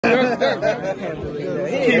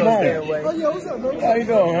Keep on. Oh, yeah, what's up, man? How you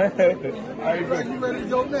doing, man? How you doing? You ready to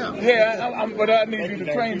go now? Yeah, but I need you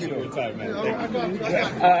to train me, though.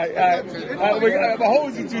 I'm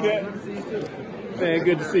hold you to that. Man,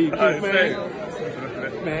 good to see you, Keith, man.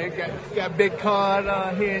 Man, got big card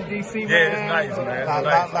here in D.C., man. Yeah, it's nice, man. A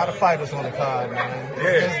lot of fighters on the card, man. Yeah,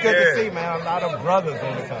 it's good to see, man. A lot of brothers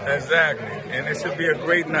on the card. Exactly. And it should be a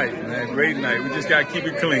great night, man. Great night. We just got to keep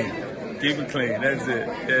it clean. Keep it clean. That's it.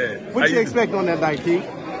 Yeah. What you expect on that night, Keith?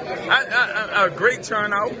 A great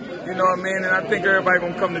turnout. You know what I mean? And I think everybody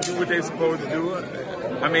going to come to do what they're supposed to do.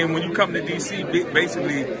 I mean, when you come to D.C.,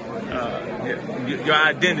 basically, your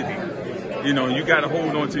identity. You know, you got to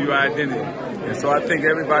hold on to your identity. And so I think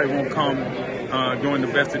everybody will come doing the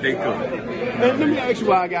best that they could. Let me ask you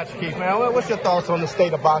why I got you, Keith, man. What's your thoughts on the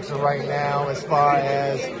state of boxing right now as far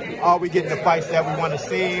as are we getting the fights that we want to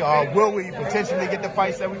see, or will we potentially get the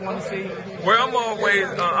fights that we want to see? Well, I'm always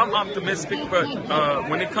I'm optimistic, but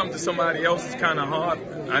when it comes to somebody else, it's kind of hard.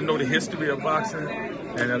 I know the history of boxing,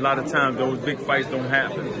 and a lot of times those big fights don't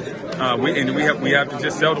happen. We have to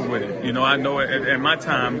just settle with it. You know, I know at my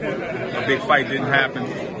time a big fight didn't happen,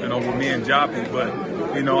 you know, with me and Joppy, but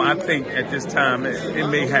you know, I think at this time it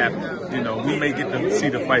may happen. You know, we may get to see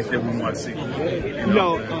the fights that we want to see. You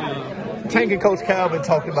know, Tank and Coach Calvin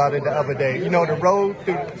talked about it the other day. You know, the road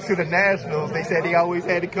to the Nationals, they said he always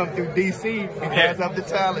had to come through D.C. because of the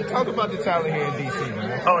talent. Talk about the talent here in D.C.,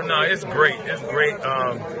 man. Oh, no, it's great. It's great.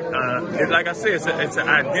 Like I said, it's an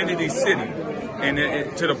identity city. And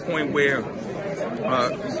to the point where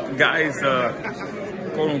guys,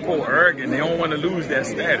 quote-unquote, arrogant, they don't want to lose that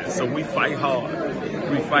status. So we fight hard.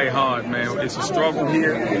 We fight hard, man. It's a struggle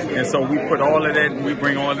here. And so we put all of that, we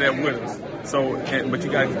bring all of that with us. So, but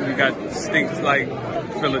you got states like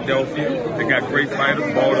Philadelphia. They got great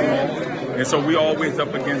fighters, Baltimore, and so we always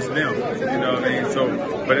up against them. You know what I mean? So,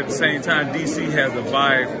 but at the same time, DC has a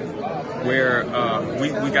vibe where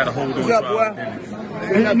we got to hold on to our identity.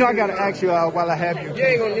 You know, I got to ask you while I have you.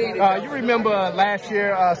 You remember last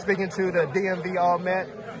year speaking to the DMV All-Met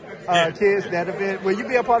kids, that event? Will you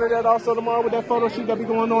be a part of that also tomorrow with that photo shoot that be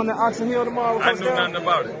going on in Oxon Hill tomorrow? I knew nothing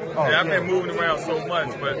about it. I've been moving around so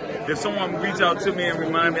much, but if someone reach out to me and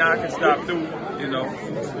remind me, I can stop through. You know.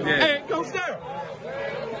 Yeah. Hey, go stare.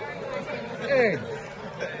 Hey.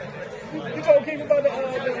 You told King about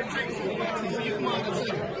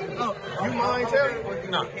you mind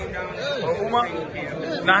telling? No.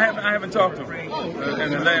 No, I haven't talked to him.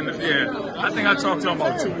 In Atlanta, yeah. I think I talked to him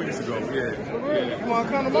about 2 weeks ago. Yeah. You want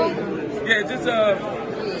to come tomorrow? Yeah, just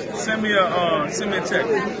send me a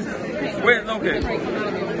text. Wait, okay.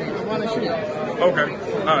 Okay.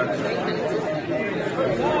 All right.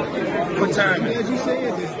 What time? As you said,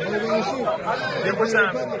 Yeah, what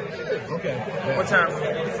time? Okay. What time?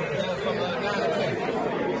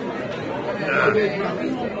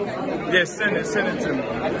 Yeah, send it to me. You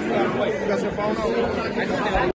got your phone on?